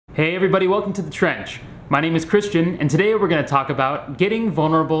Hey everybody, welcome to The Trench. My name is Christian, and today we're going to talk about getting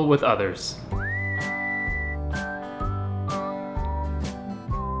vulnerable with others.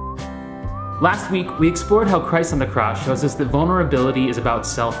 Last week, we explored how Christ on the cross shows us that vulnerability is about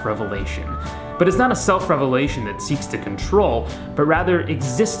self-revelation. But it's not a self-revelation that seeks to control, but rather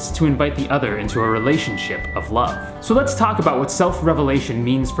exists to invite the other into a relationship of love. So let's talk about what self-revelation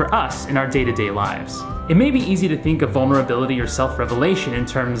means for us in our day-to-day lives. It may be easy to think of vulnerability or self-revelation in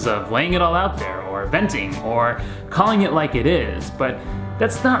terms of laying it all out there, or venting, or calling it like it is, but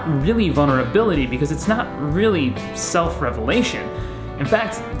that's not really vulnerability because it's not really self-revelation. In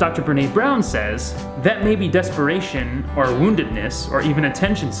fact, Dr. Brené Brown says that may be desperation or woundedness or even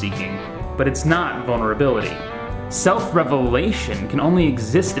attention-seeking, but it's not vulnerability. Self-revelation can only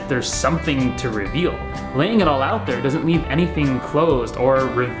exist if there's something to reveal. Laying it all out there doesn't leave anything closed or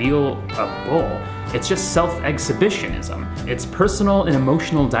reveal a bull. It's just self-exhibitionism. It's personal and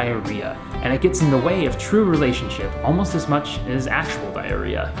emotional diarrhea, and it gets in the way of true relationship almost as much as actual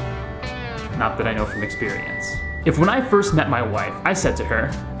diarrhea. Not that I know from experience. If when I first met my wife, I said to her,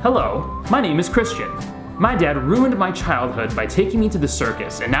 "Hello, my name is Christian. My dad ruined my childhood by taking me to the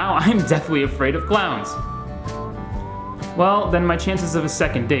circus, and now I'm deathly afraid of clowns." Well, then my chances of a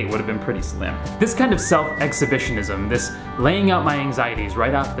second date would have been pretty slim. This kind of self-exhibitionism, this laying out my anxieties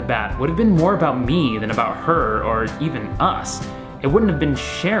right off the bat, would have been more about me than about her or even us. It wouldn't have been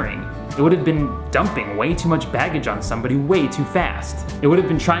sharing. It would have been dumping way too much baggage on somebody way too fast. It would have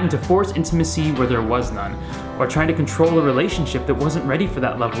been trying to force intimacy where there was none, or trying to control a relationship that wasn't ready for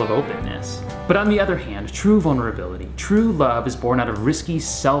that level of openness. But on the other hand, true vulnerability, true love is born out of risky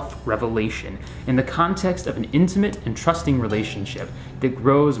self-revelation in the context of an intimate and trusting relationship that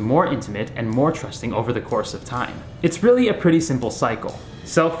grows more intimate and more trusting over the course of time. It's really a pretty simple cycle.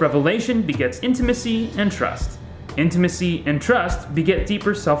 Self-revelation begets intimacy and trust. Intimacy and trust beget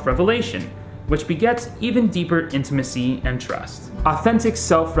deeper self-revelation, which begets even deeper intimacy and trust. Authentic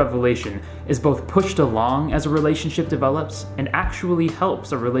self-revelation is both pushed along as a relationship develops and actually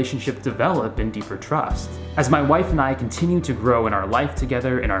helps a relationship develop in deeper trust. As my wife and I continue to grow in our life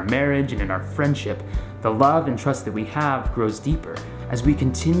together, in our marriage, and in our friendship, the love and trust that we have grows deeper as we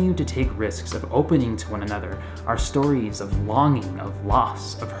continue to take risks of opening to one another our stories of longing, of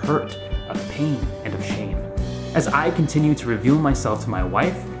loss, of hurt, of pain, and of shame. As I continue to reveal myself to my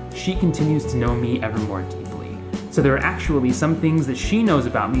wife, she continues to know me ever more deeply. So there are actually some things that she knows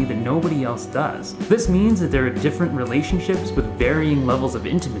about me that nobody else does. This means that there are different relationships with varying levels of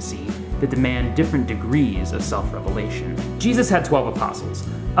intimacy that demand different degrees of self-revelation. Jesus had 12 apostles.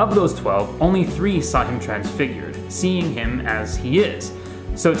 Of those 12, only 3 saw him transfigured, seeing him as he is.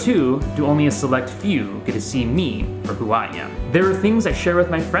 So too, do only a select few get to see me for who I am. There are things I share with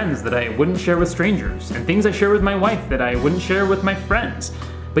my friends that I wouldn't share with strangers, and things I share with my wife that I wouldn't share with my friends.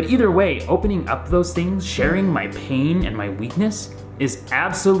 But either way, opening up those things, sharing my pain and my weakness, is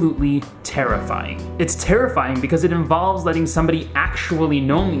absolutely terrifying. It's terrifying because it involves letting somebody actually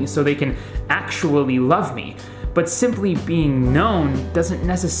know me so they can actually love me. But simply being known doesn't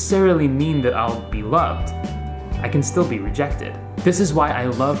necessarily mean that I'll be loved. I can still be rejected. This is why I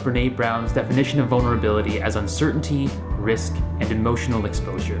love Brené Brown's definition of vulnerability as uncertainty, risk, and emotional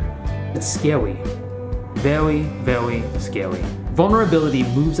exposure. It's scary. Very, very scary. Vulnerability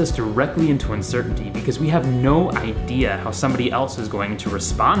moves us directly into uncertainty because we have no idea how somebody else is going to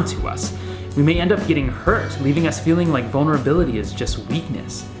respond to us. We may end up getting hurt, leaving us feeling like vulnerability is just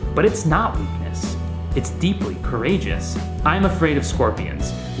weakness. But it's not weakness. It's deeply courageous. I'm afraid of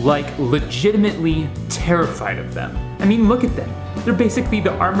scorpions. Like, legitimately terrified of them. I mean, look at them. They're basically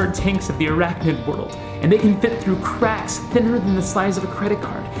the armored tanks of the arachnid world, and they can fit through cracks thinner than the size of a credit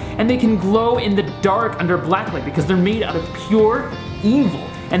card, and they can glow in the dark under blacklight because they're made out of pure evil,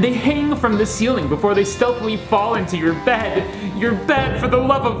 and they hang from the ceiling before they stealthily fall into your bed. Your bed, for the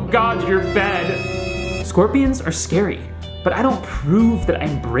love of God, your bed. Scorpions are scary. But I don't prove that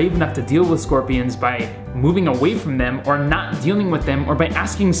I'm brave enough to deal with scorpions by moving away from them or not dealing with them or by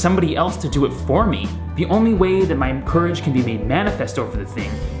asking somebody else to do it for me. The only way that my courage can be made manifest over the thing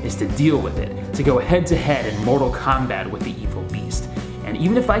is to deal with it, to go head to head in mortal combat with the evil beast. And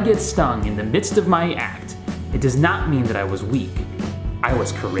even if I get stung in the midst of my act, it does not mean that I was weak. I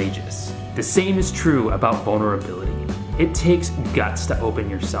was courageous. The same is true about vulnerability. It takes guts to open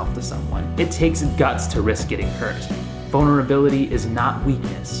yourself to someone. It takes guts to risk getting hurt. Vulnerability is not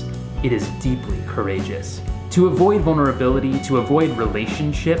weakness, it is deeply courageous. To avoid vulnerability, to avoid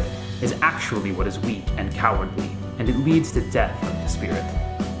relationship, is actually what is weak and cowardly, and it leads to death of the spirit.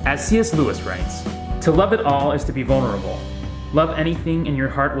 As C.S. Lewis writes, "To love at all is to be vulnerable. Love anything and your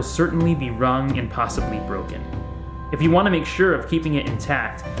heart will certainly be wrung and possibly broken. If you want to make sure of keeping it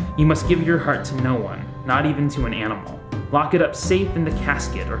intact, you must give your heart to no one, not even to an animal. Lock it up safe in the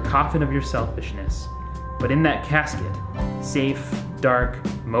casket or coffin of your selfishness. But in that casket, safe, dark,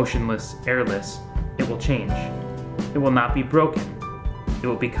 motionless, airless, it will change. It will not be broken. It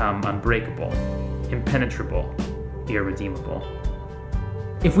will become unbreakable, impenetrable, irredeemable.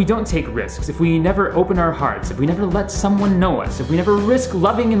 If we don't take risks, if we never open our hearts, if we never let someone know us, if we never risk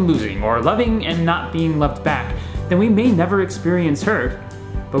loving and losing, or loving and not being loved back, then we may never experience hurt,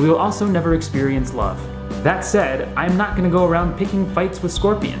 but we will also never experience love. That said, I'm not going to go around picking fights with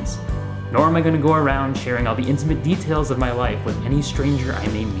scorpions, nor am I going to go around sharing all the intimate details of my life with any stranger I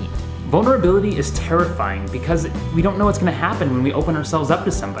may meet. Vulnerability is terrifying because we don't know what's going to happen when we open ourselves up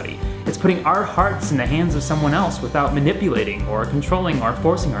to somebody. It's putting our hearts in the hands of someone else without manipulating or controlling or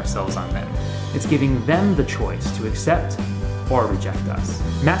forcing ourselves on them. It's giving them the choice to accept or reject us.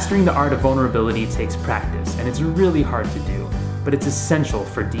 Mastering the art of vulnerability takes practice, and it's really hard to do, but it's essential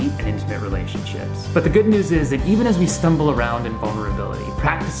for deep and intimate relationships. But the good news is that even as we stumble around in vulnerability,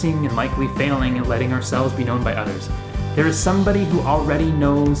 practicing and likely failing at letting ourselves be known by others, there is somebody who already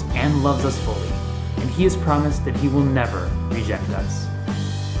knows and loves us fully, and he has promised that he will never reject us.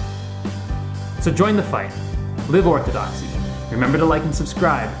 So join the fight, live orthodoxy, remember to like and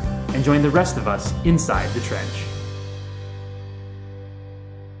subscribe, and join the rest of us inside the trench.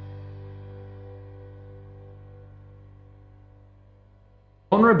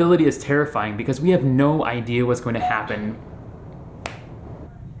 Vulnerability is terrifying because we have no idea what's going to happen.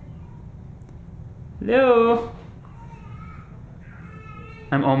 Hello?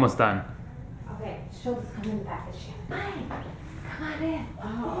 I'm almost done. Okay, shoulders come in the back of the chair. Hi, come on in.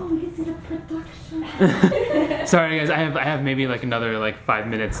 Oh, we can see the production. Sorry guys, I have maybe like another 5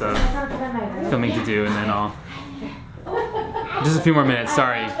 minutes of filming to do, and then I'll... Just a few more minutes,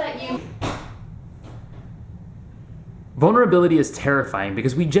 sorry. Vulnerability is terrifying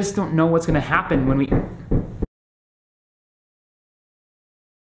because we just don't know what's going to happen when we...